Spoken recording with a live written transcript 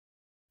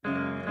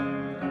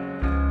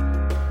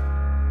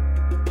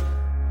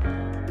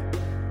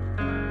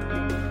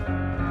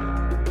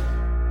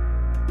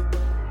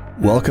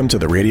Welcome to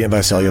the Radiant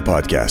Visalia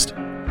podcast.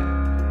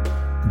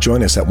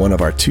 Join us at one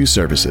of our two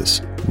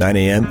services, 9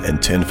 a.m. and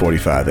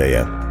 10:45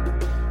 a.m.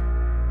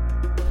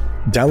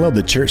 Download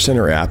the Church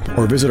Center app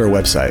or visit our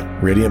website,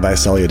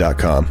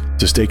 radiantvisalia.com,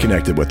 to stay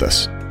connected with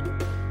us.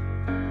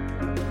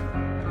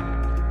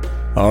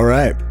 All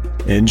right,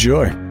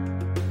 enjoy.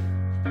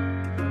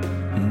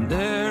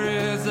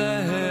 There is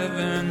a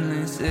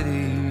heavenly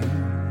city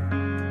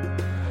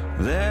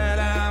that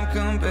I'm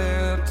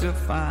compelled to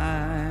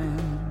find.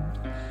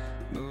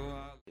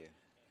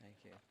 Thank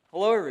you.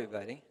 Hello,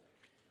 everybody,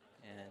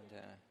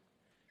 and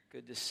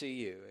good to see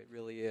you. It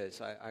really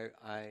is.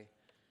 I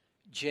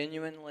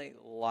genuinely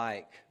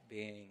like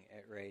being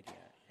at Radiant,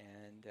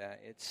 and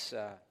it's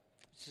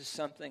just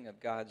something of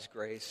God's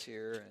grace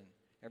here. And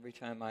every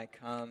time I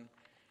come,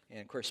 and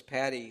of course,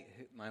 Patty,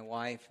 my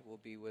wife, will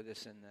be with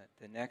us in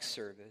the next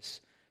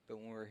service. But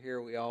when we're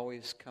here, we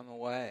always come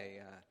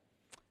away.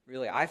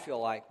 Really, I feel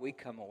like we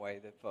come away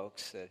the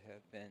folks that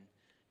have been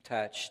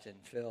touched and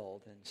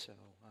filled, and so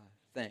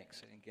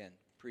thanks. And again,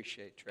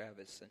 appreciate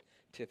Travis and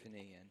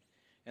Tiffany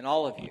and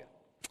all of you.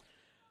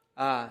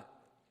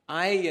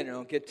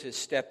 I get to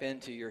step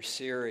into your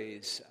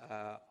series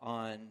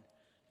on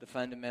the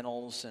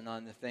fundamentals and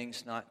on the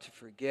things not to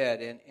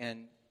forget.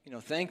 And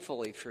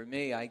thankfully for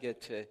me, I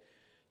get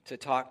to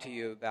talk to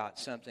you about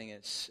something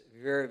that's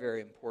very,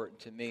 very important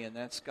to me, and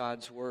that's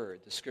God's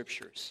Word, the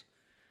Scriptures.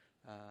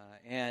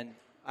 And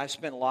I've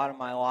spent a lot of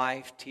my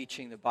life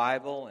teaching the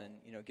Bible and,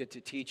 get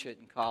to teach it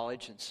in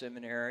college and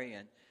seminary.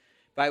 And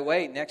by the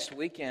way, next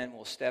weekend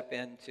we'll step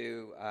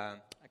into a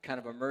kind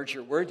of a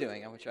merger we're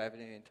doing, which I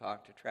haven't even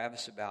talked to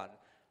Travis about.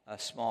 A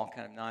small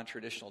kind of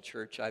non-traditional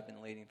church I've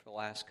been leading for the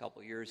last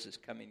couple of years is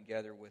coming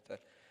together with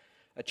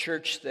a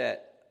church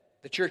that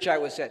the church I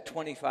was at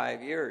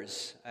 25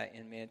 years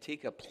in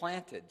Manteca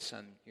planted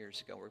some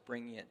years ago. We're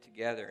bringing it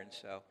together, and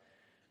so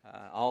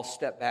I'll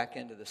step back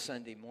into the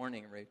Sunday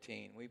morning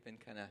routine. We've been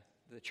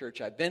the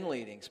church I've been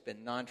leading has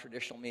been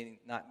non-traditional,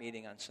 not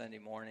meeting on Sunday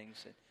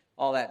mornings, and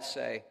all that to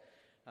say,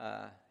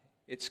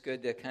 it's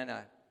good to kind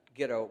of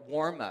get a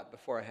warm-up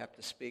before I have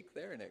to speak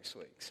there next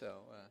week. So,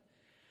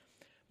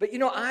 but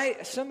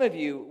some of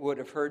you would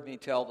have heard me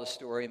tell the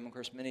story, and of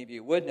course many of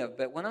you wouldn't have,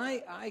 but when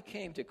I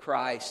came to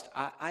Christ,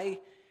 I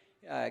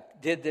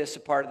did this a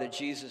part of the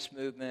Jesus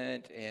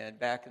movement and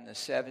back in the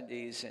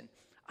 70s, and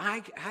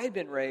I had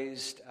been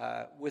raised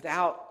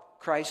without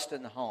Christ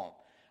in the home.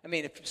 I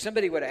mean, if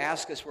somebody would have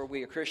asked us were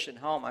we a Christian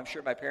home, I'm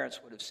sure my parents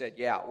would have said,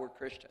 yeah, we're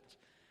Christians.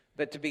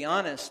 But to be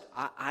honest,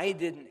 I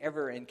didn't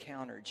ever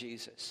encounter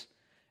Jesus.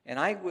 And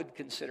I would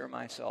consider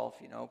myself,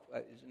 in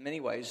many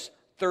ways,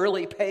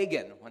 thoroughly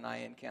pagan when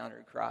I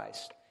encountered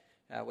Christ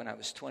when I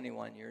was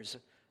 21 years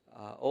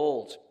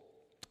old.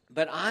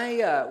 But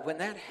when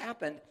that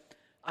happened,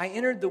 I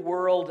entered the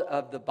world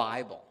of the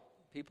Bible.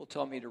 People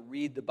told me to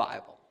read the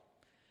Bible.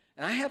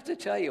 And I have to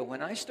tell you,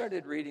 when I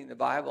started reading the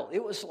Bible,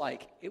 it was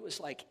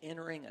like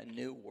entering a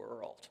new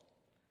world.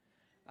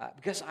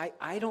 Because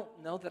I don't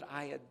know that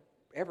I had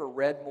ever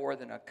read more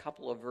than a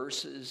couple of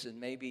verses, and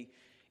maybe,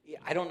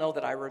 I don't know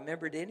that I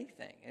remembered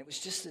anything. It was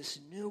just this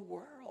new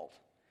world.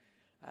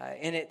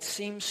 And it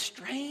seemed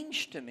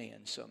strange to me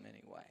in so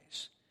many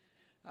ways.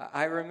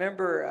 I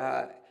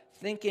remember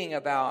thinking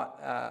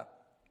about,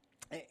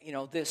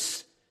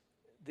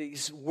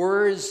 these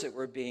words that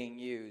were being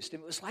used.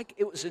 It was like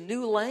it was a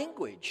new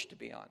language, to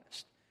be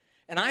honest.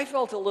 And I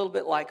felt a little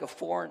bit like a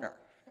foreigner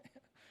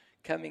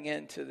coming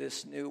into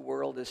this new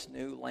world, this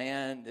new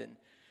land,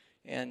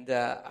 and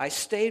I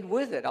stayed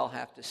with it, I'll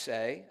have to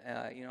say.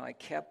 I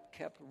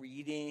kept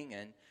reading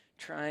and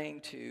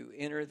trying to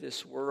enter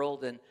this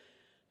world, and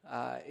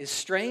as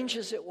strange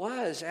as it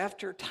was,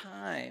 after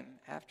time,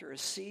 after a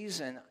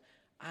season,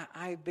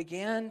 I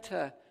began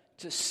to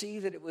see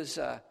that it was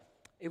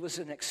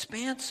an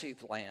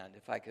expansive land,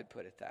 if I could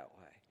put it that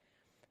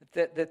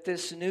way. That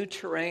this new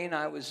terrain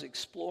I was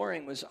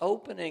exploring was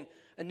opening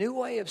a new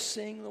way of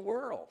seeing the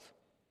world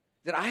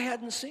that I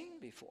hadn't seen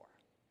before.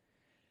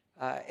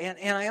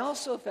 And I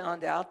also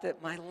found out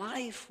that my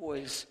life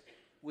was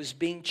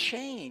being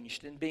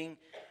changed and being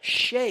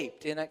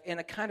shaped in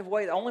a kind of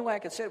way. The only way I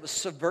could say it was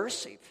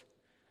subversive.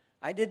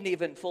 I didn't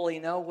even fully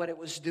know what it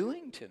was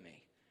doing to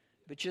me,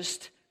 but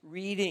just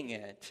reading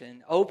it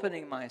and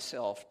opening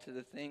myself to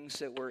the things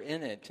that were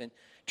in it and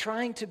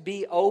trying to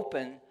be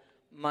open,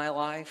 my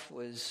life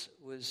was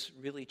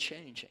really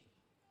changing.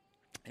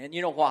 And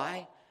you know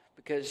why?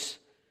 Because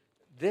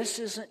this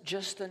isn't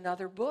just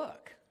another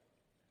book.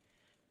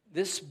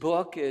 This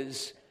book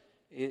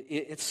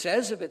it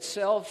says of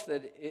itself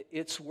that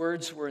its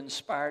words were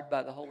inspired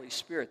by the Holy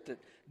Spirit, that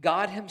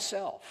God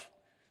Himself,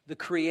 the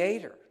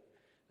Creator,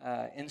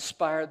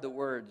 inspired the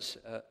words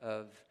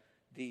of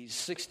these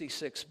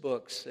 66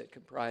 books that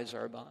comprise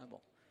our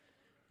Bible.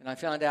 And I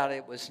found out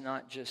it was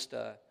not just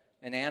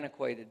an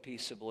antiquated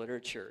piece of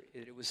literature.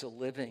 It was a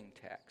living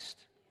text.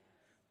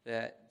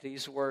 That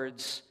these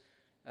words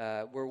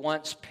were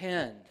once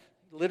penned,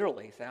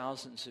 literally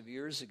thousands of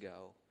years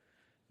ago,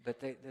 but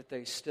that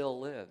they still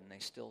live and they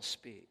still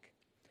speak.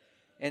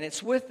 And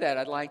it's with that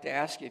I'd like to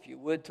ask you, if you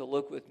would, to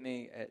look with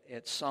me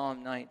at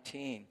Psalm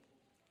 19.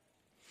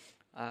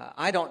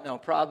 I don't know,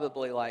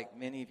 probably like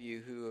many of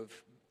you who have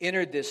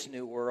entered this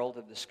new world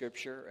of the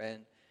Scripture,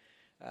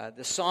 and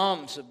the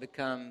Psalms have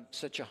become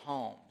such a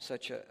home,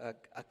 such a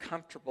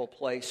comfortable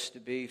place to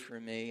be for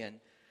me, and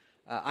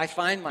I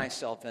find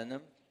myself in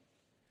them.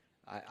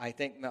 I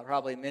think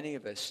probably many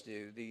of us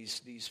do.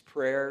 These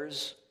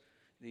prayers,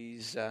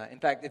 in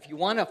fact, if you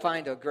want to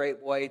find a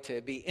great way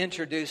to be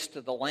introduced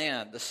to the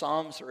Lamb, the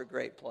Psalms are a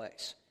great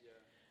place,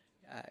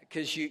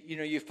 because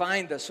you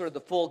find the sort of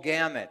the full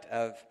gamut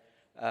of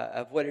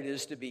what it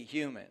is to be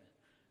human.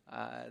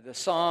 The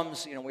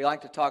Psalms, we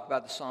like to talk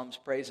about the Psalms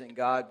praising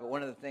God, but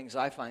one of the things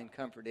I find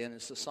comfort in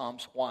is the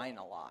Psalms whine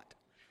a lot.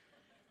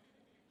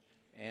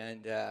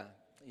 And,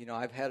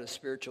 I've had a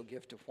spiritual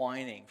gift of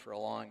whining for a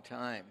long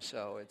time,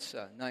 so it's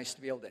nice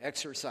to be able to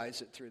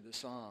exercise it through the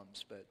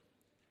Psalms.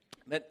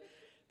 But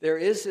there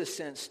is this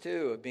sense,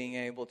 too, of being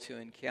able to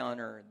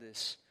encounter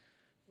this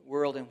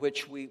world in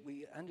which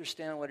we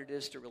understand what it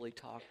is to really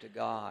talk to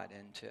God,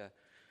 and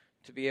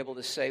to be able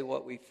to say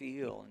what we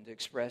feel, and to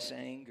express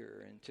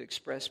anger, and to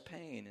express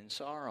pain and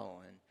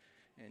sorrow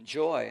and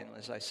joy, and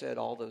as I said,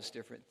 all those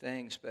different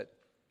things. But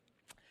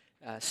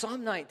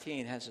Psalm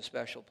 19 has a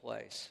special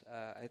place,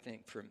 I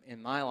think,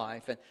 in my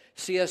life. And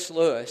C.S.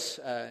 Lewis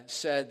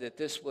said that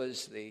this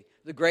was the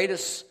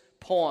greatest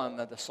poem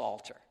of the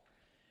Psalter.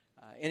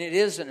 And it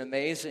is an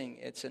amazing,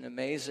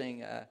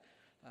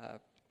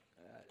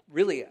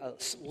 really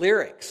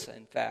lyrics,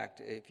 in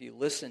fact. If you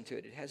listen to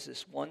it, it has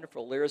this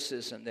wonderful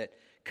lyricism that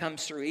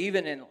comes through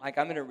even in, like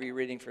I'm going to be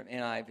reading from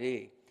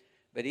NIV,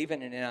 but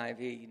even in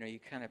NIV, you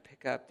kind of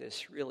pick up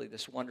this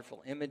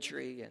wonderful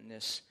imagery and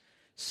this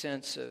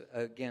sense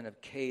of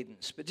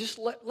cadence. But just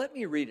let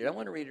me read it. I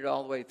want to read it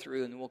all the way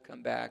through, and then we'll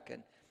come back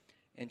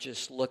and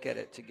just look at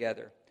it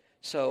together.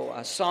 So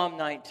Psalm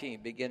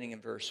 19, beginning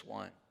in verse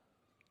 1.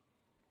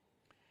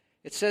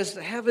 It says,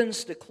 "The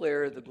heavens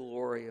declare the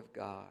glory of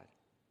God,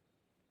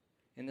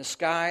 and the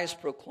skies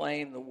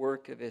proclaim the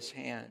work of his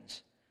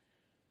hands.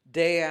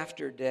 Day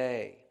after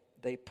day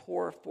they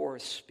pour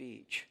forth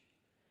speech.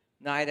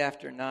 Night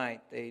after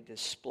night they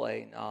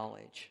display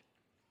knowledge.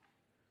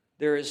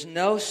 There is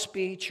no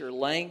speech or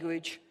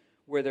language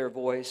where their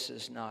voice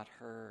is not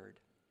heard.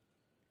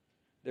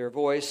 Their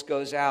voice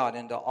goes out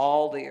into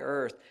all the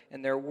earth,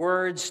 and their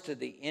words to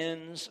the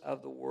ends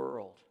of the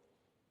world.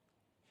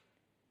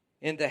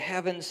 In the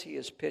heavens he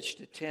has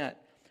pitched a tent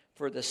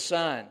for the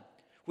sun,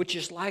 which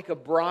is like a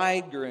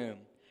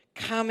bridegroom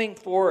coming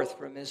forth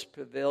from his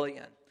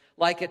pavilion,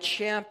 like a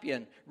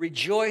champion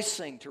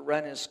rejoicing to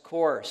run his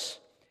course.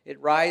 It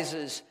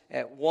rises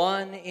at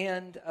one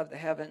end of the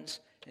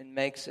heavens and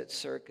makes its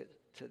circuit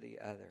to the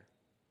other.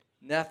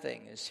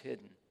 Nothing is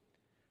hidden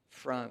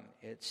from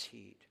its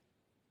heat."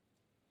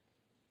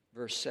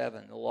 Verse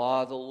 7, "The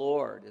law of the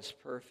Lord is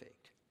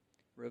perfect,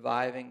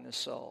 reviving the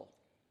soul.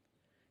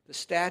 The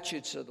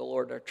statutes of the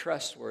Lord are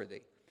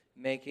trustworthy,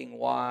 making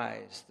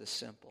wise the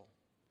simple.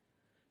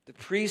 The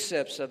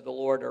precepts of the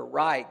Lord are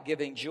right,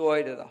 giving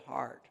joy to the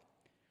heart.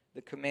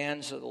 The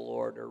commands of the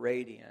Lord are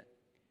radiant,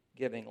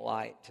 giving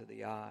light to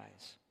the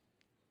eyes.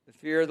 The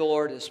fear of the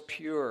Lord is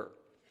pure,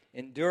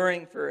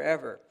 enduring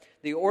forever.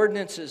 The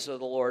ordinances of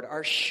the Lord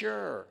are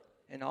sure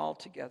and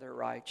altogether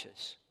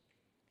righteous.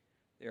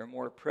 They are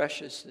more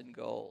precious than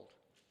gold,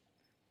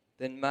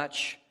 than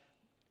much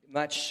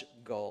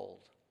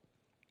gold.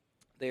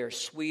 They are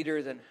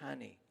sweeter than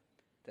honey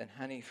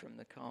from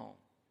the comb.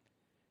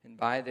 And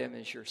by them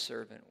is your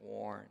servant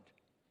warned.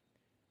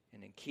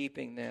 And in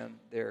keeping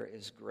them there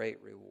is great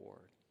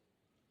reward."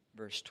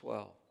 Verse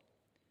 12.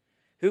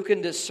 "Who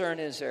can discern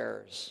his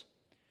errors?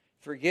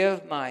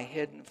 Forgive my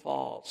hidden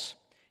faults,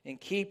 and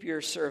keep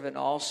your servant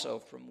also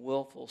from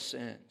willful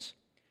sins.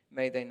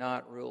 May they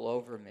not rule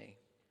over me.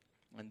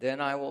 And then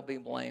I will be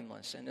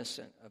blameless,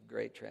 innocent of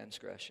great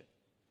transgression.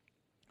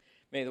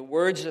 May the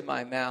words of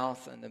my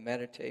mouth and the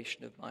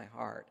meditation of my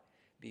heart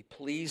be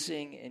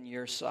pleasing in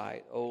your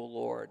sight, O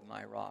Lord,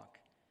 my rock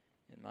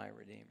and my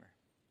redeemer."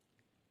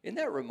 Isn't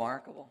that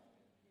remarkable?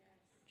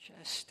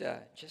 Just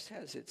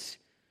has its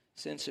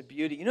sense of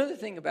beauty. You know, the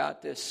thing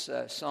about this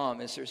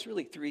psalm is there's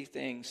really three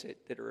things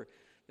that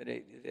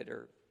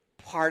are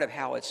part of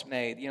how it's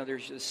made. You know,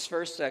 there's this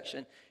first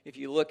section, if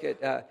you look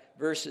at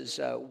verses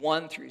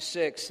 1 through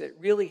 6, that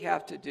really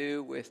have to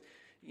do with,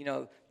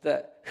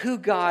 who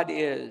God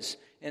is,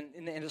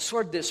 and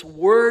sort of this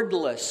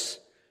wordless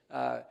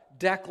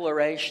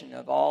declaration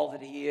of all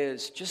that he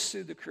is just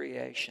through the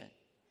creation.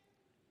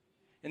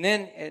 And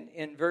then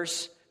in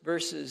verses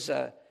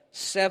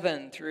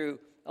 7 through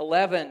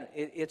 11,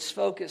 it's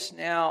focused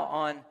now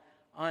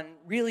on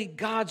really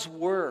God's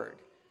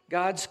word,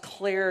 God's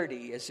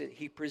clarity as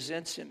he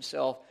presents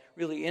himself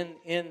really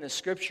in the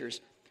Scriptures.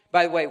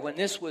 By the way, when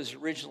this was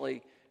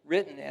originally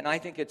written, and I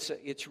think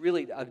it's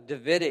really a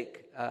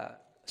Davidic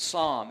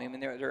psalm. I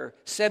mean, there are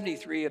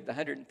 73 of the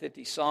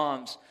 150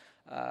 psalms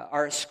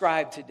are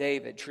ascribed to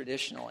David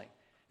traditionally.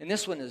 And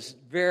this one is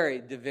very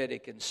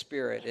Davidic in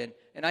spirit.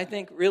 And I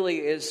think really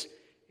is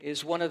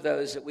one of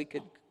those that we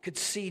could could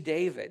see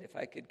David, if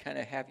I could kind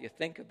of have you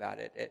think about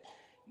it.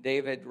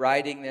 David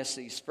writing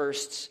these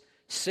first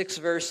 6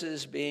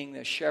 verses, being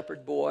the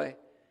shepherd boy,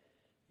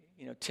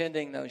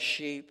 tending those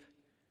sheep,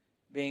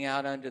 being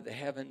out under the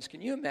heavens.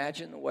 Can you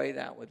imagine the way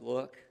that would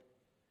look?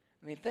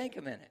 I mean, think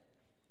a minute.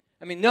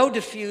 I mean, no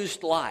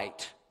diffused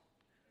light.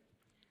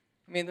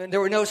 I mean, there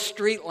were no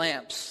street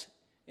lamps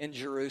in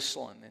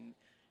Jerusalem and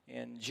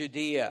in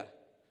Judea,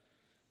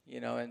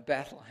 in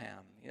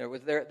Bethlehem.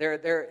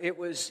 It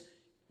was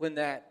when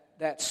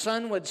that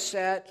sun would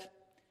set,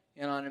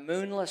 and on a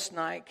moonless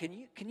night. Can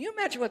you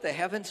imagine what the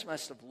heavens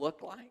must have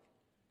looked like?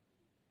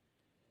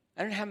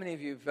 I don't know how many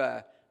of you've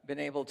been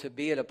able to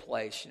be at a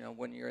place,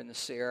 when you're in the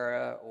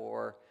Sierra,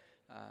 or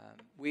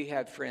we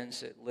had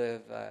friends that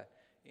live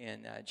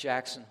in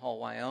Jackson Hole,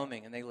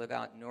 Wyoming, and they live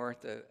out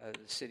north of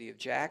the city of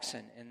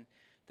Jackson, and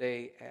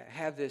they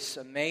have this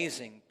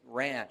amazing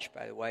ranch,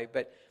 by the way,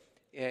 but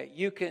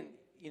you can,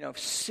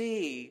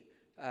 see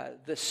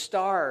the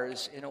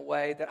stars in a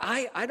way that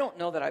I don't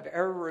know that I've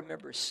ever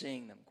remember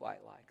seeing them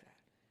quite like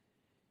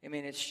that. I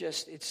mean,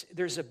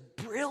 there's a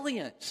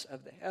brilliance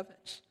of the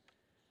heavens.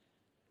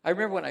 I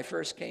remember when I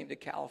first came to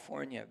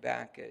California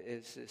back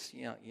as this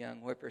young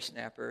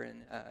whippersnapper,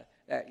 and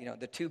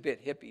the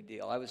 2-bit hippie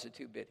deal. I was a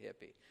 2-bit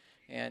hippie,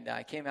 and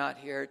I came out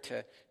here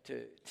to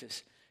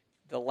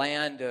the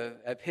land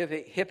of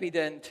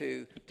hippiedom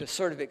to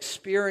sort of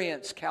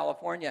experience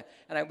California.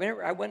 And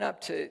I went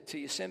up to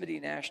Yosemite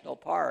National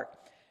Park,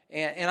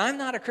 and I'm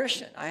not a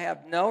Christian. I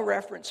have no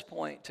reference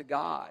point to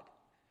God,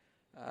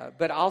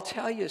 but I'll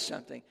tell you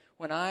something.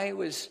 When I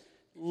was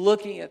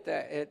looking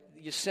at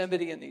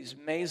Yosemite and these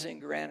amazing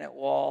granite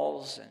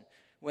walls, and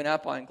went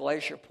up on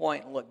Glacier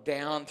Point and looked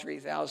down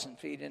 3,000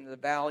 feet into the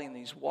valley and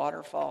these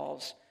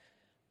waterfalls,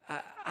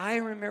 I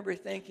remember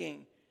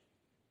thinking,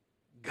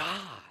 God.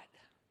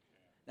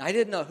 Now, I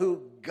didn't know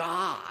who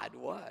God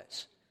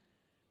was,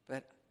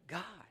 but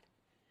God.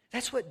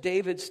 That's what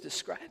David's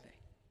describing.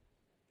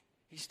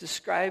 He's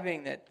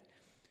describing that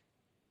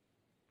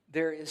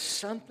there is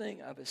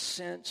something of a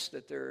sense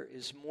that there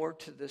is more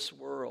to this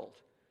world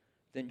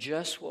than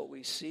just what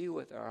we see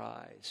with our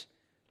eyes.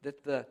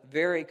 That the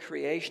very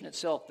creation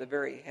itself, the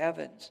very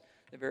heavens,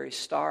 the very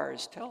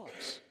stars tell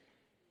us.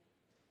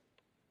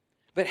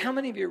 But how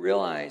many of you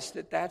realize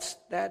that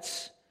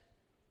that's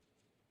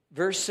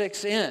verse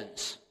 6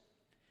 ends?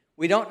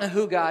 We don't know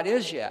who God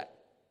is yet.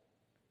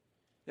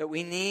 That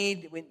we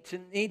need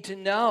to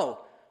know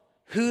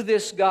who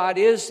this God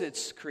is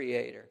that's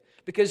creator.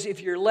 Because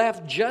if you're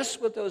left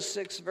just with those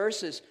 6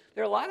 verses,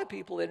 there are a lot of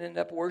people that end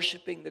up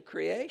worshiping the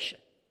creation.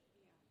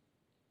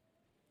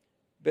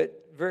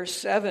 But verse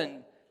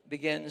 7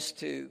 begins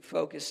to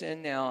focus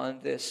in now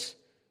on this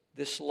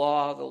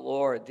law of the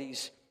Lord,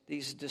 these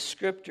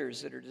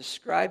descriptors that are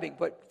describing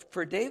what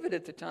for David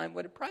at the time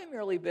would have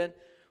primarily been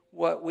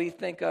what we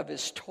think of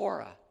as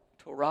Torah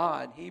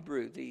in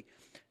Hebrew,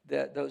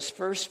 those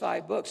first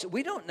 5 books.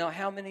 We don't know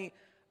how many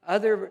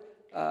other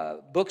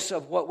books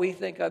of what we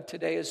think of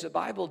today as the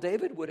Bible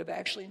David would have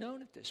actually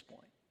known at this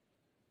point.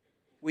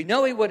 We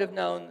know he would have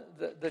known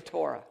the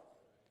Torah.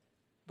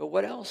 But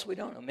what else? We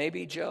don't know.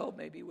 Maybe Job.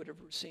 Maybe he would have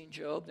seen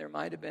Job. There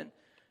might have been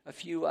a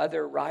few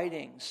other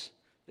writings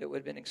that would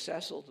have been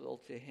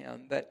accessible to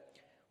him. But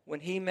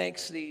when he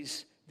makes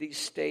these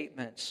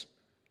statements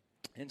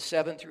in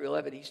 7 through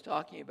 11, he's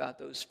talking about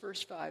those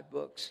first 5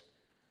 books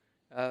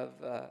of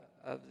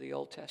the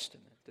Old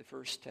Testament, the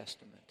First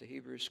Testament, the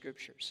Hebrew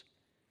Scriptures.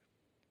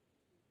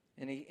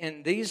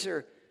 And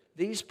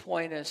these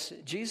point us.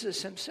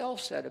 Jesus himself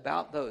said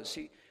about those.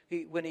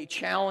 When he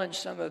challenged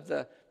some of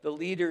the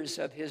leaders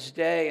of his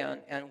day on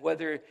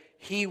whether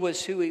he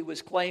was who he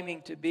was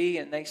claiming to be,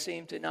 and they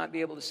seemed to not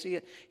be able to see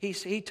it,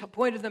 he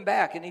pointed them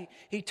back, and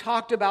he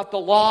talked about the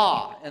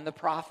law and the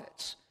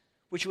prophets,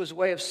 which was a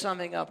way of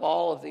summing up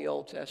all of the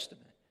Old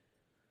Testament.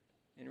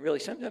 And really,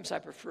 sometimes I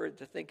prefer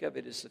to think of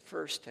it as the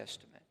First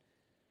Testament,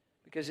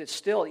 because it's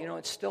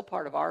still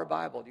part of our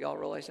Bible. Do y'all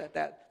realize that?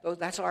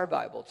 That's our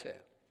Bible too.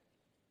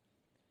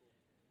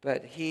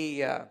 But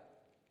he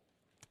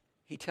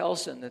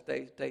tells them that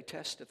they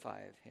testify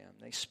of him.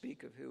 They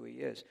speak of who he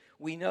is.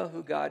 We know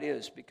who God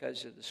is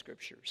because of the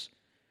Scriptures.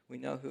 We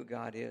know who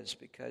God is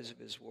because of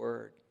his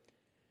word.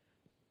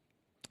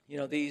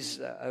 These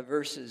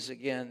verses,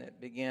 again, that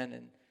begin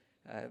in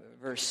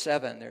verse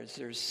 7,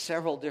 there's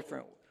several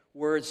different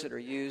words that are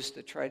used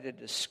to try to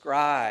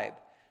describe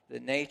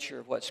the nature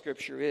of what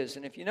Scripture is.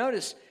 And if you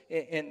notice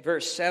in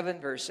verse 7,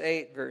 verse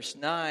 8, verse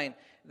 9,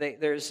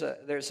 there's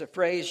a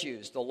phrase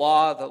used, the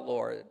law of the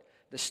Lord,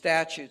 the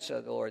statutes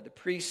of the Lord, the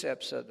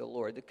precepts of the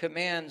Lord, the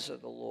commands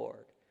of the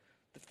Lord,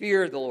 the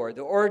fear of the Lord,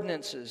 the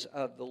ordinances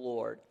of the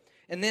Lord.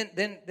 And then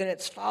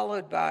it's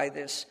followed by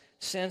this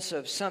sense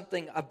of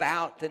something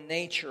about the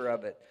nature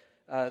of it.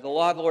 The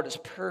law of the Lord is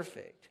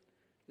perfect.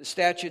 The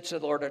statutes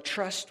of the Lord are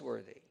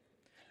trustworthy.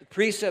 The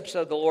precepts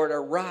of the Lord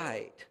are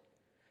right.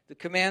 The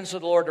commands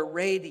of the Lord are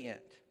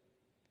radiant.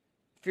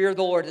 Fear of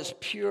the Lord is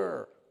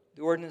pure.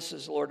 The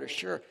ordinances of the Lord are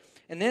sure.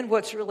 And then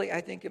what's really,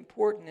 I think,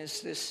 important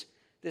is this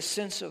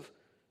sense of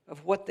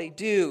what they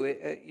do.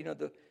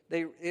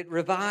 It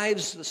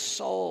revives the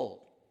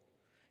soul.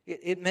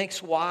 It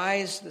makes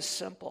wise the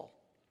simple.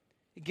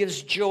 It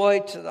gives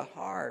joy to the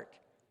heart.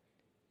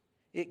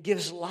 It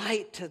gives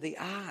light to the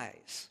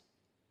eyes.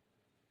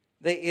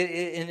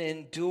 It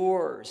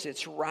endures.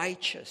 It's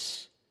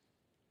righteous.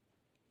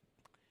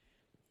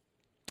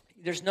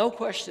 There's no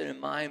question in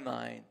my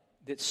mind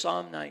that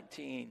Psalm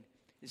 19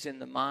 is in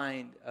the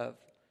mind of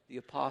the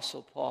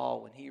Apostle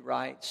Paul when he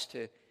writes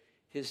to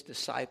his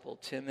disciple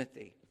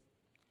Timothy.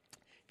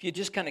 If you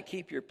just kind of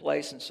keep your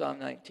place in Psalm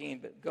 19,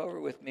 but go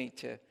over with me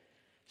to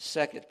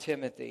 2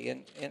 Timothy.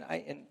 And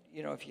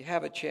if you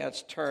have a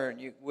chance,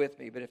 turn with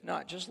me. But if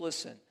not, just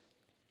listen.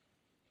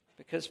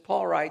 Because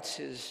Paul writes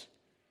his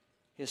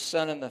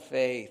son in the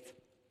faith.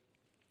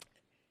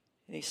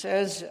 And he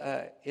says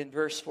in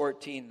verse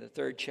 14, the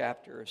 3rd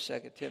chapter of 2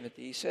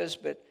 Timothy, he says,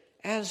 "But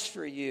as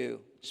for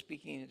you,"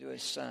 speaking to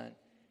his son,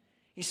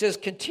 he says,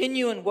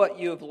 "continue in what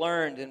you have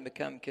learned and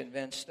become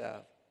convinced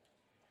of,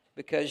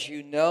 because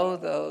you know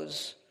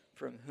those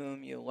from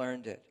whom you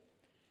learned it,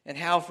 and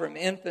how from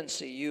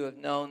infancy you have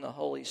known the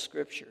Holy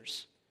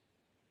Scriptures."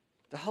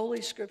 The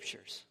Holy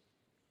Scriptures.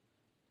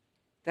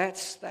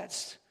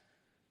 That's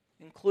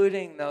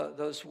including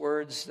those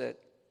words that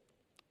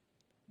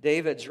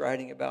David's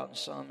writing about in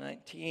Psalm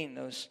 19,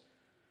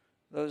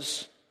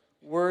 those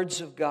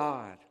words of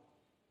God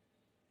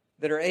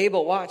that are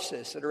able, watch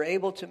this, that are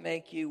able to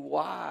make you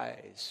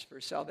wise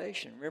for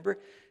salvation. Remember,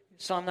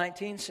 Psalm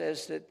 19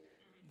 says that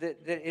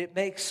it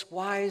makes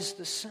wise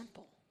the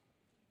simple.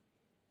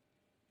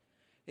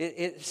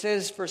 It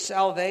says for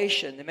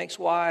salvation, it makes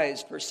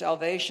wise for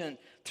salvation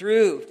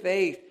through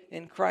faith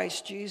in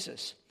Christ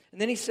Jesus.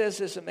 And then he says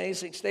this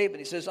amazing statement.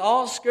 He says,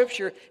 all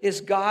Scripture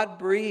is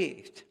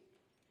God-breathed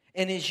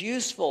and is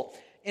useful.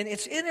 And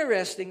it's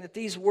interesting that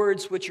these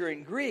words, which are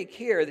in Greek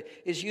here,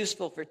 is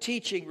useful for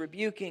teaching,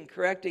 rebuking,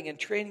 correcting, and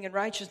training in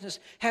righteousness,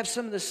 have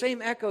some of the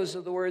same echoes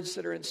of the words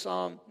that are in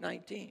Psalm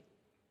 19.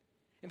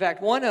 In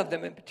fact, one of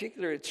them in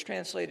particular, it's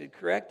translated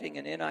correcting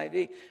in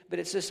NIV, but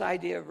it's this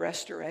idea of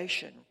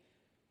restoration,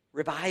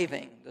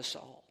 reviving the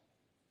soul,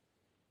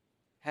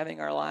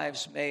 having our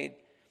lives made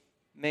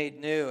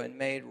new and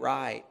made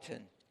right.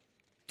 And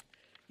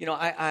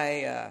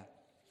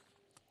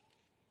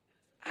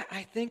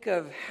I think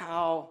of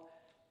how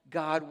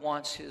God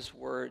wants His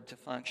Word to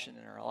function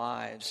in our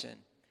lives,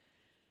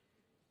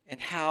 and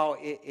how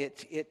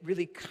it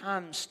really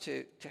comes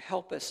to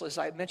help us. As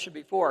I mentioned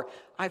before,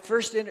 I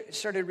first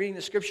started reading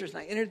the Scriptures, and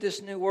I entered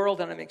this new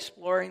world, and I'm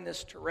exploring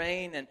this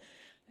terrain.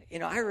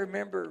 And I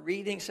remember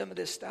reading some of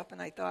this stuff,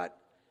 and I thought,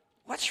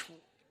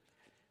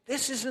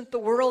 this isn't the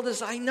world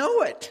as I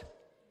know it.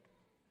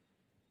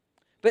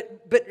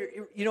 But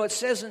it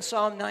says in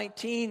Psalm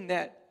 19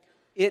 that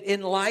it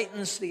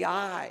enlightens the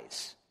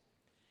eyes.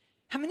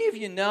 How many of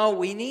you know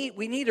we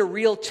need a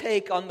real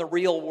take on the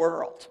real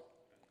world?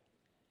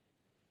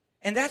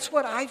 And that's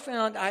what I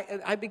found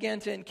I began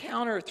to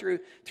encounter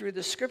through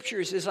the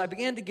Scriptures, is I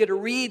began to get a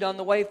read on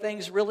the way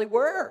things really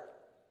were.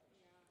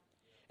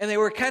 And they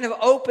were kind of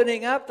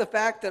opening up the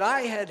fact that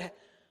I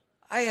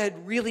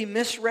had really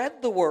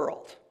misread the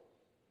world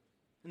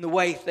and the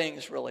way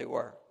things really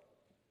were.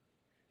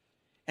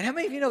 And how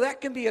many of you know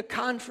that can be a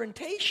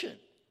confrontation?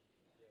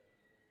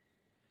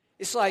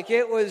 It's like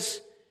it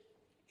was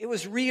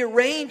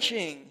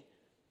rearranging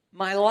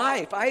my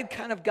life. I had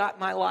kind of got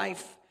my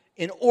life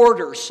in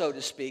order, so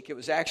to speak. It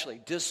was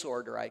actually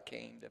disorder, I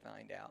came to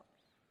find out.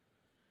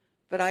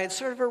 But I had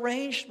sort of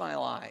arranged my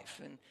life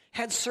and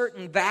had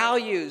certain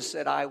values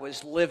that I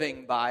was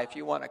living by, if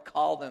you want to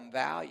call them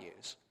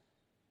values.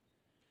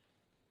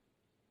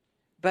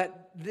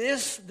 But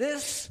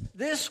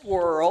this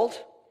world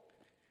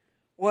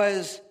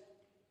was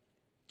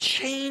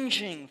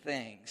changing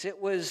things. It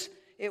was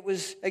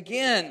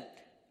again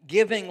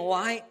giving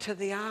light to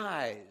the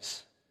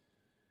eyes.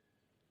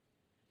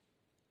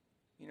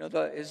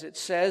 As it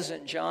says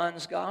in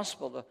John's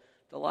Gospel,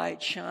 the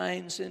light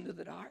shines into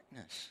the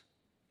darkness.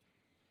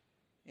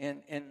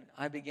 And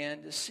I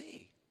began to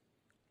see.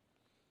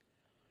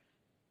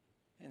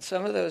 And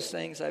some of those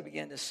things I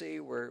began to see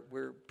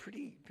were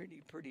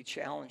pretty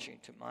challenging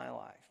to my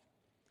life.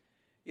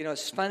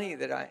 It's funny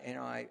that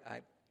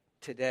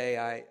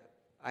I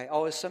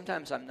always,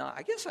 sometimes I'm not,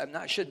 I guess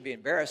shouldn't be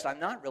embarrassed. I'm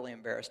not really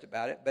embarrassed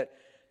about it, but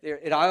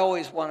I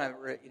always want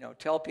to,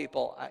 tell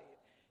people,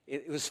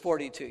 it was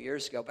 42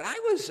 years ago, but I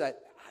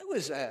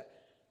was a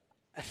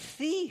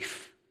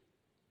thief,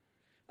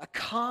 a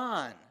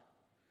con.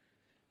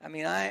 I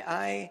mean,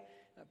 I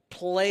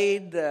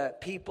played the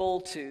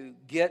people to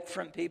get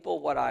from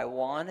people what I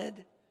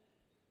wanted.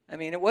 I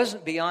mean, it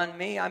wasn't beyond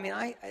me. I mean,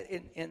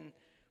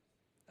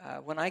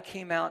 when I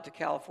came out to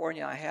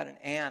California, I had an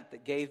aunt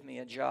that gave me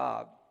a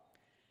job.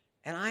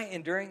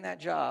 And during that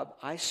job,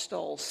 I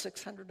stole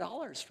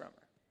 $600 from her.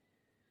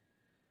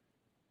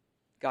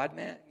 God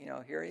man,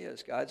 here he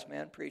is, God's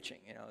man preaching,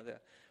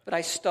 But I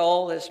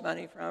stole this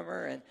money from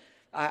her, and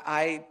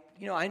I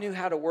knew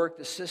how to work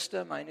the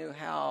system. I knew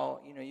how,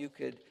 you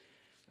could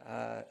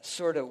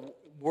sort of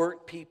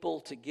work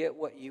people to get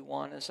what you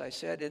want, as I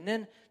said.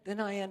 And then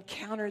I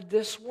encountered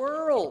this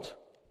world.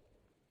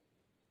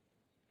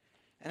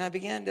 And I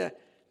began to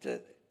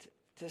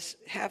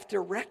have to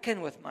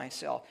reckon with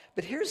myself.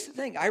 But here's the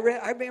thing. I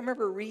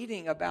remember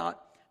reading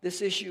about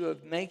this issue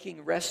of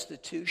making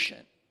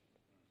restitution.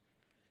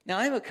 Now,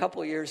 I'm a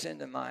couple years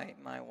into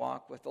my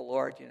walk with the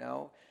Lord,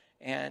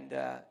 and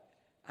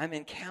I'm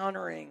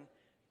encountering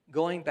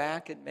going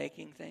back and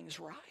making things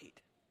right.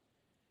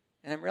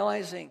 And I'm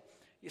realizing,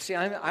 you see,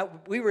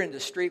 we were into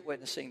street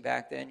witnessing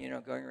back then,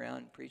 going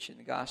around preaching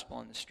the gospel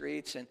on the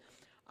streets. And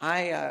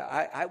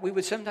we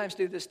would sometimes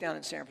do this down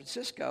in San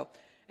Francisco.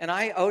 And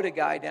I owed a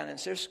guy down in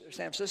San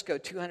Francisco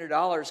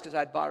 $200 because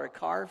I'd bought a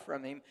car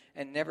from him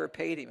and never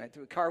paid him.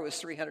 The car was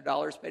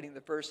 $300, paid him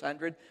the first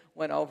 $100,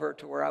 went over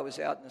to where I was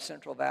out in the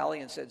Central Valley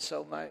and said,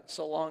 so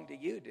long to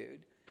you,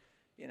 dude.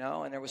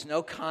 And there was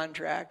no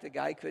contract. The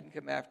guy couldn't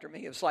come after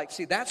me. It was like,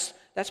 see, that's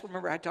what,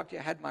 remember I talked to you,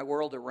 I had my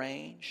world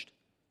arranged.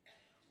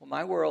 Well,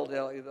 my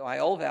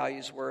old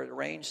values were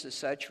arranged as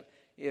such,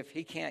 if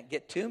he can't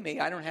get to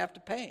me, I don't have to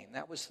pay him.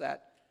 That was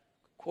that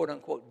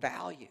quote-unquote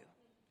value.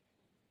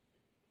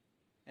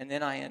 And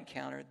then I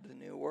encountered the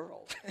new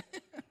world.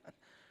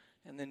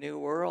 And the new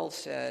world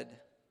said,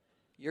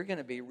 you're going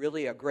to be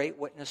really a great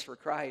witness for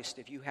Christ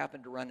if you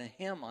happen to run a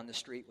hymn on the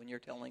street when you're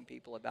telling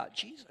people about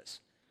Jesus.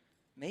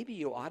 Maybe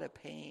you ought to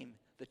pay him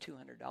the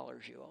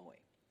 $200 you owe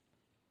him.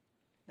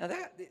 Now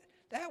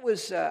that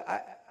was,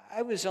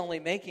 I was only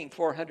making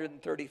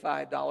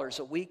 $435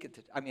 a week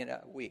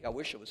I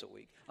wish it was a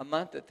week, a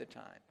month at the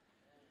time.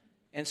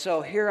 And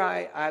so here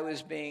I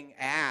was being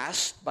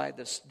asked by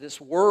this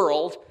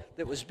world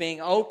that was being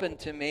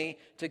opened to me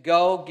to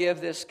go give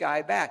this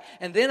guy back.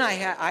 And then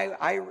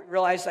I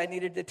realized I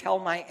needed to tell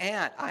my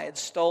aunt I had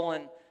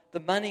stolen the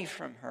money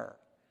from her.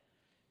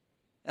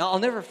 Now, I'll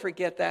never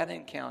forget that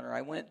encounter.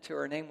 I went to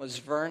her name was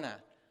Verna.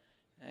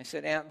 And I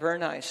said, Aunt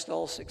Verna, I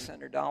stole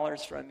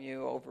 $600 from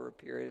you over a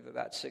period of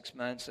about 6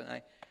 months, and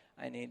I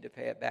need to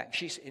pay it back.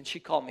 And she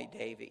called me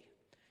Davy.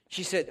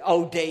 She said,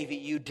 oh, Davy,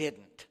 you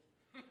didn't.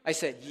 I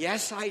said,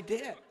 yes, I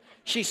did.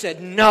 She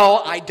said,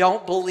 no, I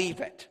don't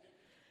believe it.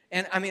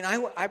 And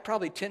I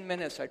probably 10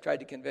 minutes I tried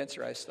to convince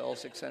her I stole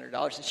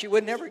 $600, and she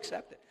would never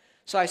accept it.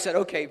 So I said,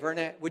 okay,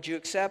 Verna, would you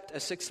accept a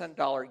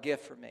 $600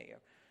 gift from me?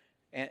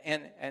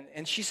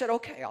 And she said,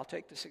 okay, I'll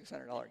take the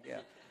 $600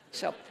 gift.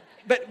 So,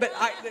 but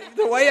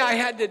the way I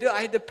had to do it,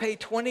 I had to pay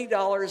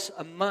 $20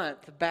 a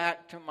month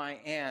back to my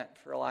aunt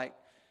for like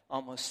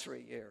almost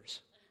 3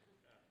 years.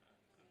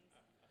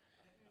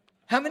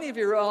 How many of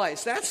you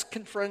realize that's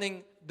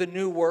confronting the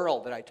new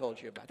world that I told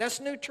you about?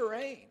 That's new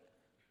terrain.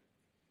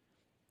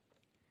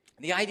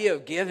 The idea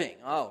of giving,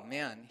 oh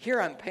man, here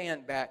I'm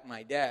paying back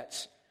my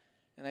debts.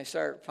 And I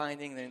start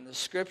finding in the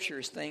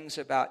scriptures things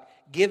about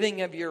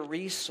giving of your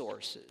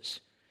resources.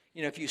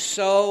 If you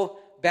sow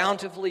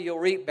bountifully, you'll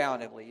reap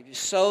bountifully. If you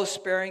sow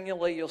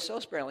sparingly, you'll sow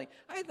sparingly.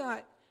 I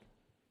thought,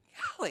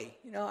 golly,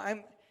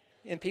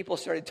 and people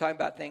started talking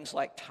about things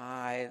like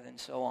tithe and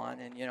so on.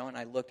 And, and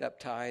I looked up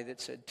tithe, it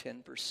said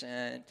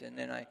 10%. And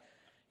then I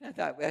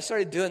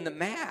started doing the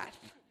math.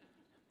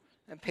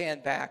 I'm paying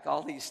back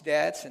all these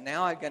debts, and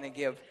now I'm going to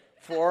give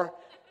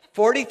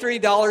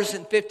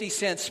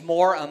 $43.50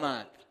 more a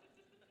month.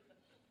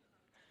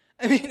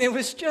 It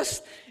was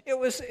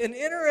an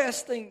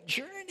interesting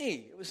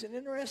journey. It was an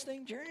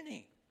interesting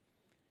journey.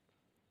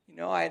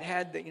 I'd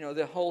had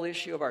the whole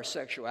issue of our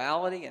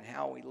sexuality and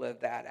how we live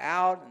that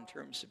out in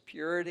terms of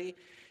purity.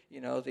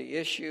 The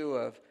issue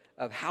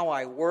of how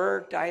I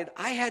worked. I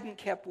hadn't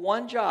kept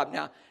one job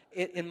now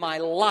in my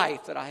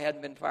life that I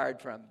hadn't been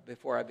fired from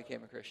before I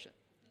became a Christian.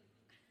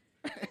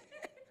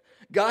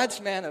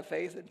 God's man of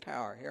faith and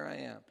power. Here I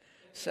am.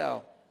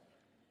 So,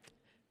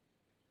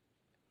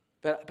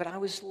 but I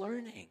was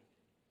learning.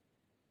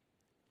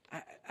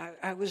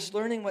 I was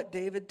learning what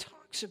David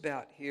talks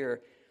about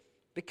here,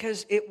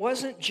 because it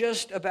wasn't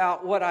just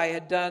about what I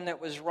had done that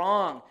was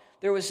wrong.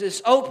 There was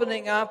this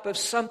opening up of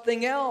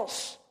something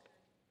else.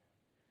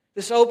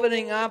 This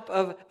opening up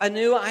of a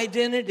new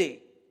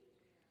identity.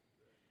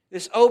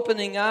 This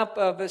opening up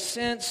of a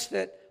sense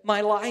that my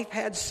life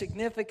had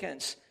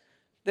significance.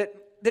 That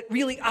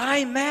really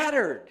I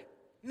mattered.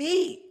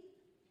 Me.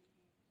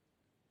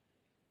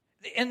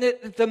 And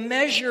that the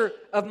measure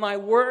of my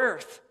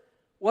worth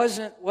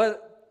wasn't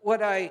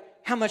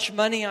how much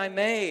money I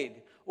made,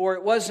 or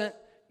it wasn't,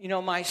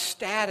 my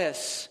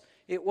status.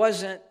 It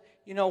wasn't,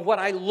 what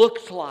I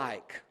looked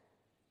like.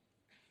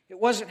 It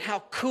wasn't how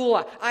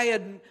cool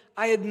I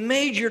had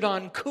majored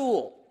on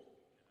cool.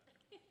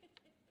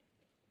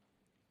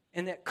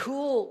 And that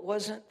cool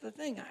wasn't the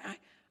thing.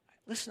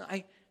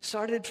 I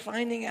started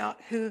finding out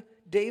who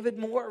David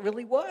Moore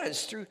really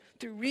was through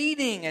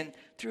reading and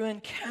through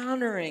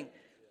encountering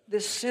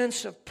this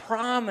sense of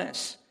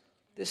promise,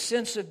 this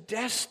sense of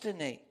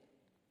destiny.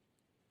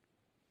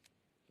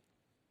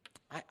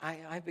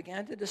 I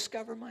began to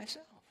discover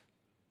myself.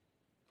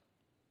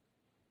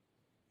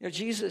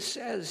 Jesus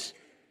says,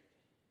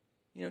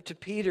 to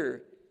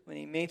Peter when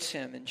he meets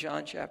him in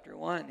John chapter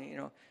 1,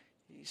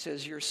 he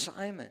says, you're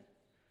Simon,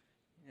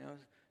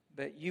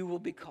 but you will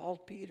be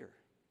called Peter.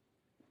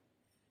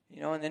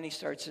 And then he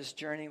starts this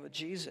journey with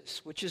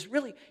Jesus, which is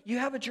really, you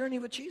have a journey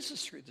with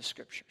Jesus through the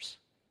Scriptures.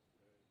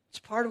 It's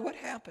part of what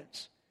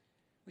happens.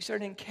 We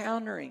start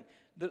encountering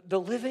the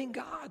living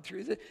God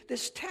through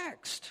this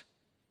text.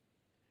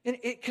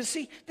 Because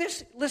see,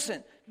 this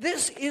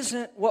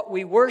isn't what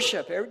we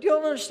worship. Do you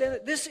all understand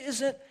that? This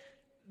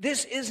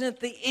isn't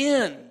the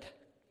end.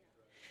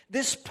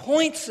 This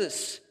points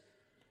us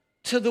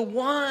to the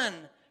one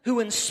who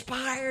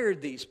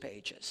inspired these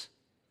pages.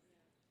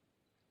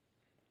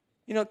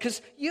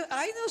 Because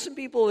I know some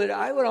people that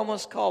I would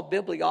almost call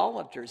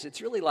bibliolaters.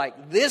 It's really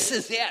like, this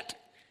is it.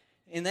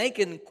 And they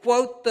can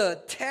quote the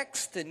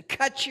text and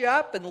cut you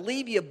up and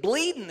leave you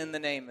bleeding in the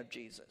name of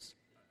Jesus.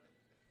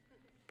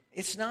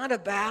 It's not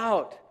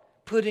about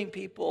putting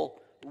people,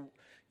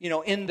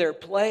 in their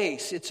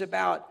place. It's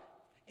about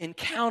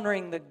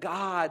encountering the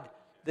God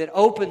that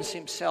opens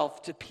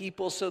himself to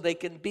people so they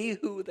can be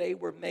who they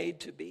were made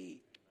to be.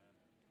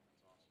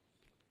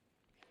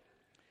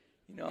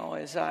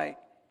 As I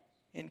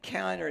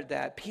encountered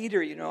that,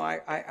 Peter,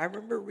 I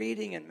remember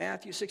reading in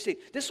Matthew 16.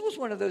 This was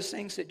one of those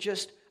things that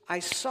just I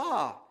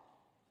saw.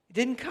 It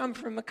didn't come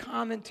from a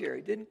commentary.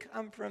 It didn't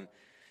come from,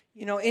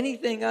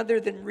 anything other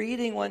than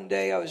reading one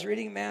day. I was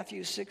reading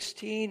Matthew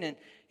 16, and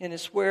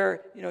it's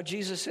where,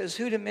 Jesus says,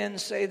 "Who do men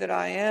say that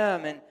I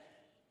am?" And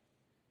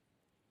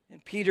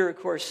Peter, of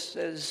course,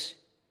 says,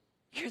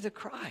 "You're the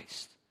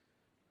Christ,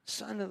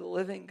 Son of the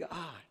living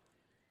God."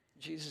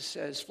 Jesus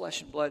says,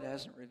 "Flesh and blood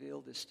hasn't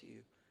revealed this to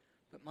you,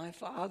 but my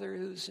Father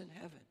who's in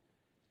heaven."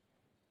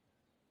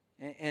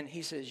 And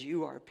he says,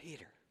 "You are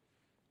Peter."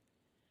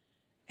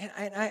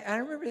 And I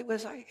remember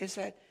it's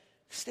that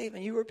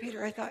statement, "You were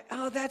Peter." I thought,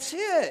 oh, that's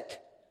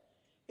it.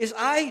 As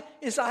I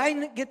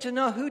get to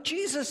know who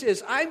Jesus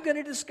is, I'm going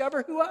to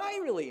discover who I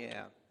really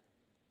am.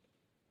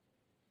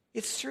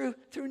 It's through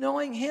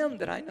knowing him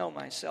that I know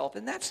myself.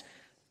 And that's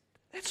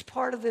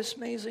part of this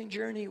amazing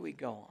journey we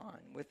go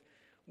on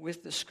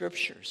with the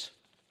Scriptures.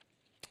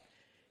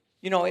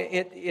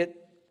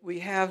 We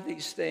have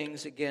these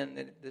things, again,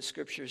 that the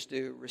Scriptures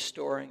do,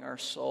 restoring our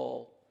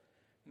soul,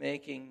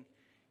 making,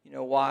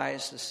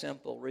 wise the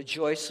simple,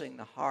 rejoicing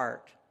the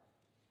heart,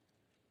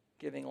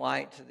 giving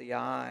light to the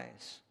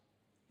eyes,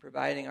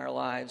 providing our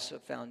lives a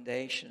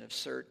foundation of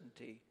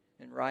certainty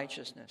and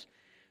righteousness.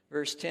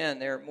 Verse 10,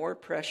 "They are more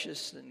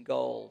precious than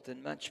gold,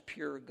 than much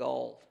pure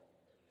gold,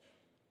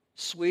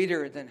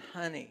 sweeter than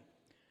honey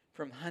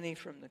from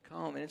the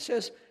comb." And it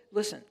says,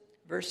 listen,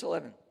 verse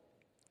 11,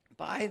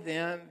 "By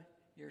them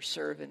your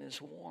servant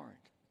is warned."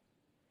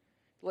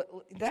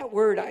 That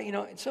word,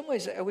 in some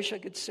ways, I wish I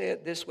could say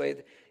it this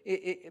way.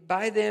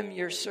 By them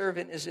your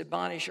servant is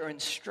admonished or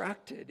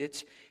instructed.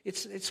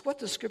 It's what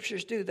the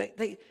Scriptures do.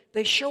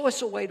 They show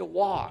us a way to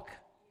walk.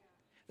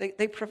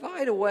 They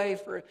provide a way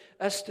for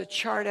us to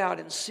chart out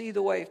and see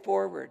the way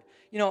forward.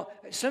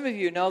 Some of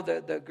you know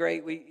the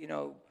great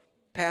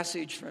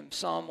passage from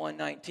Psalm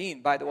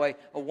 119. By the way,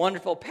 a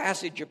wonderful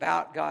passage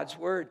about God's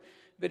Word.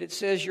 But it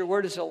says, "Your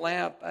word is a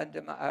lamp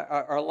unto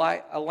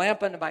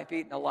my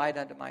feet and a light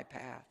unto my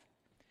path."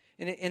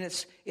 And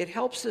it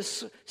helps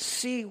us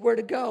see where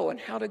to go and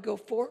how to go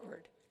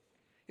forward.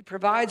 It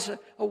provides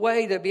a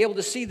way to be able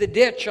to see the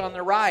ditch on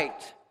the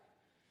right,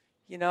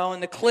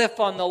 and the cliff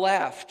on the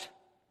left.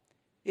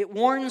 It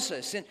warns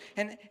us,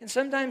 and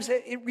sometimes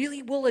it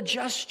really will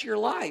adjust your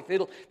life.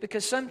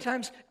 Because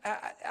sometimes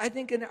I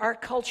think in our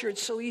culture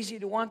it's so easy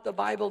to want the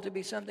Bible to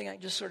be something I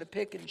just sort of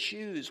pick and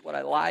choose what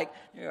I like.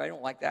 I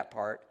don't like that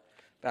part,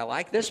 but I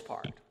like this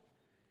part.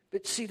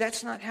 But see,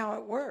 that's not how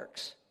it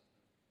works.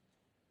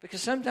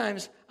 Because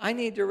sometimes I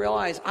need to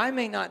realize I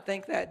may not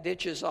think that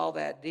ditch is all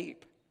that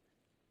deep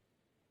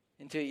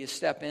until you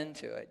step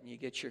into it and you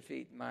get your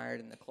feet mired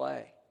in the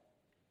clay.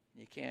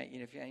 You can't,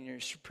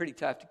 it's pretty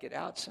tough to get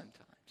out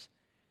sometimes.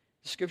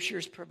 The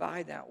Scriptures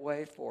provide that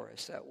way for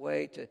us, that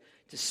way to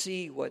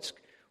see what's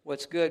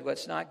good,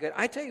 what's not good.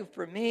 I tell you,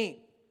 for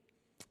me,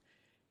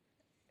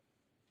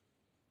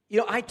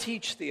 I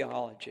teach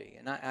theology,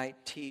 and I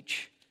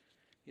teach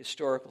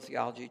historical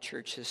theology,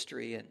 church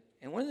history, and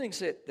one of the things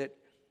that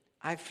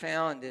I've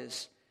found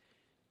is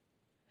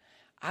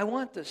I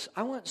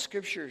want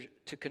Scripture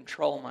to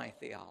control my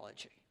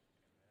theology.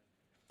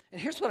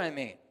 And here's what I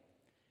mean.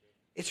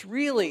 It's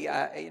really,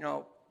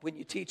 when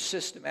you teach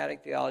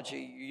systematic theology,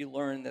 you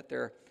learn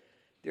that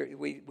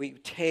we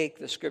take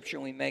the Scripture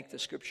and we make the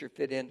Scripture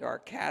fit into our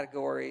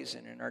categories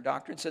and in our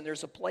doctrines, and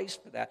there's a place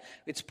for that.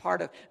 It's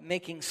part of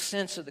making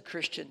sense of the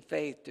Christian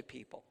faith to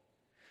people.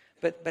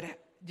 But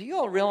do you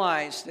all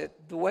realize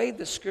that the way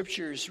the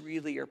Scriptures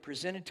really are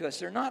presented to us,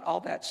 they're not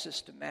all that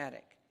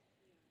systematic?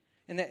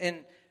 And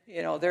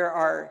there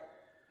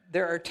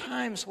are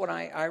times when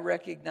I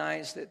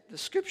recognize that the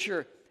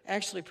Scripture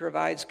actually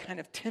provides kind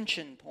of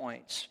tension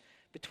points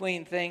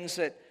between things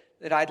that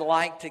I'd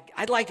like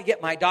to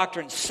get my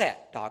doctrine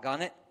set,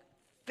 doggone it,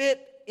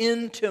 fit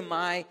into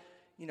my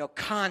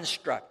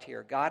construct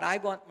here. God, I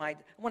want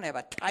to have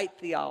a tight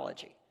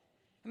theology.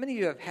 How many of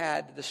you have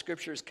had the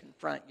Scriptures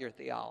confront your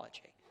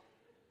theology?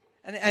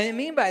 And I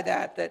mean by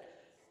that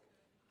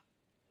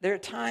there are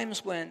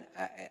times when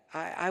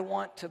I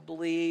want to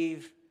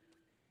believe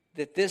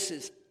that this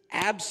is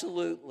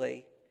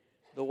absolutely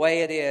the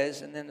way it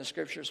is, and then the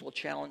scriptures will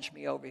challenge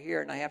me over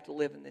here, and I have to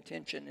live in the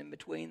tension in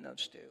between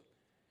those two.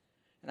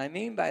 And I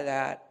mean by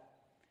that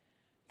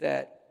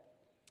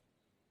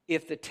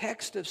if the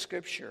text of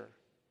Scripture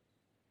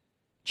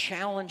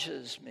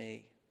challenges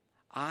me,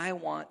 I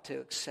want to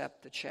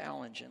accept the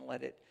challenge and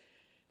let it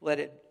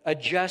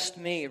adjust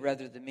me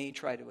rather than me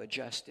try to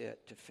adjust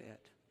it to fit.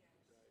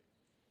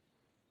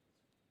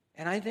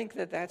 And I think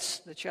that that's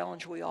the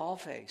challenge we all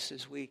face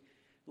as we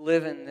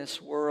live in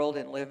this world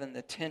and live in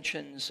the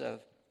tensions of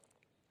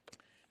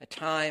a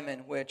time in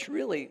which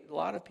really a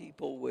lot of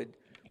people would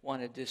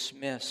want to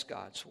dismiss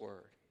God's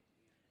Word.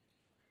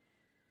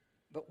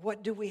 But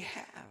what do we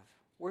have?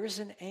 Where's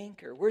an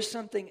anchor? Where's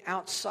something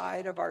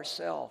outside of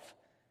ourselves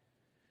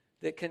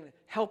that can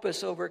help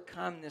us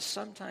overcome this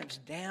sometimes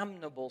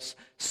damnable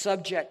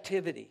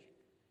subjectivity,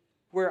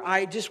 where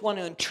I just want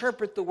to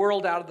interpret the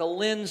world out of the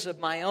lens of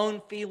my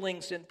own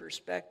feelings and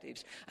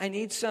perspectives? I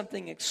need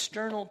something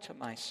external to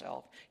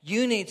myself.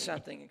 You need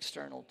something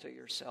external to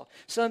yourself.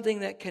 Something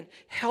that can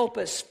help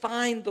us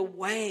find the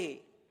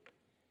way.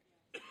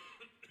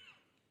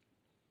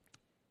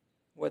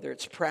 Whether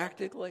it's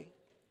practically,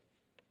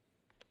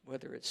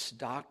 whether it's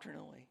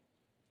doctrinally,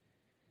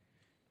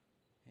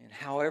 and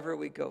however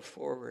we go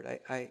forward.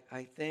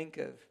 I think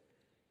of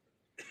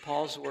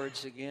Paul's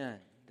words again,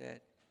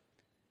 that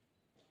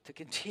to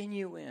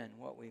continue in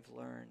what we've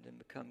learned and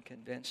become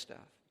convinced of,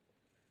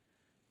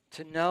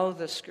 to know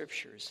the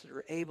Scriptures that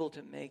are able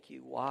to make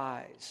you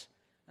wise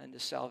unto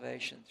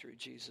salvation through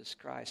Jesus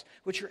Christ,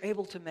 which are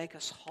able to make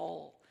us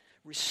whole,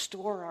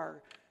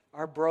 restore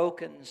our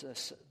broken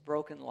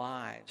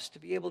lives, to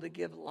be able to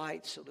give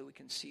light so that we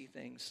can see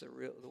things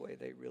the way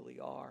they really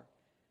are.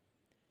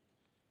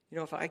 You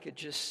know, if I could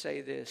just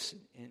say this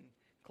in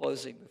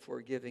closing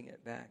before giving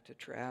it back to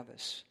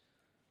Travis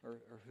or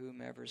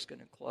whomever's going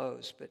to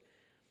close, but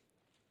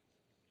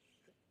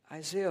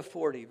Isaiah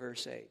 40,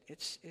 verse 8,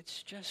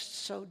 it's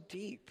just so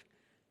deep.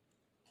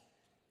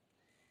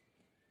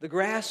 The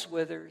grass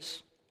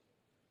withers,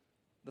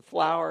 the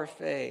flower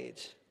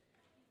fades,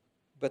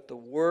 but the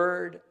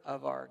word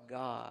of our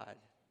God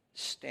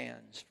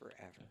stands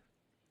forever.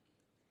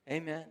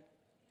 Amen.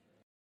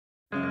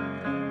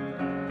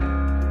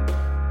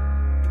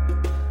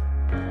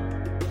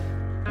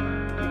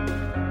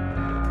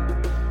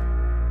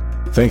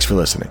 Thanks for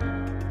listening.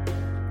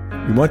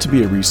 We want to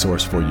be a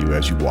resource for you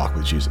as you walk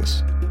with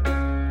Jesus.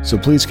 So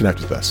please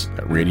connect with us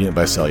at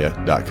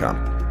radiantvisalia.com.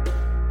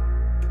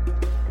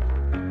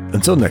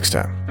 Until next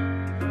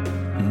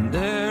time.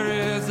 There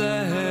is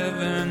a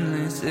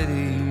heavenly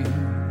city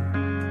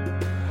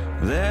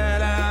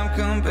that I'm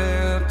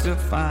compelled to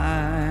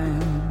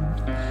find.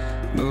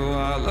 Though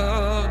I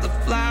love the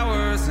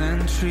flowers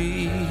and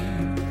trees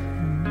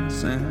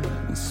and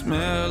the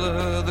smell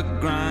of the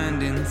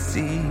grinding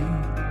sea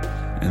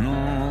and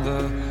all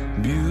the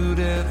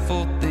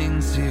beautiful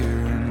things here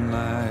in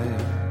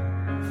life.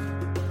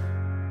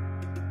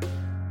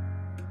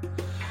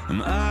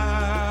 And I'm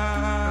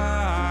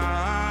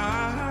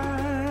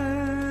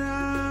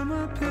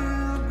a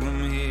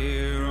pilgrim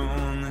here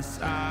on the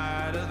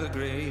side of the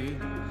great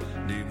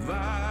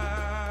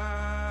divide.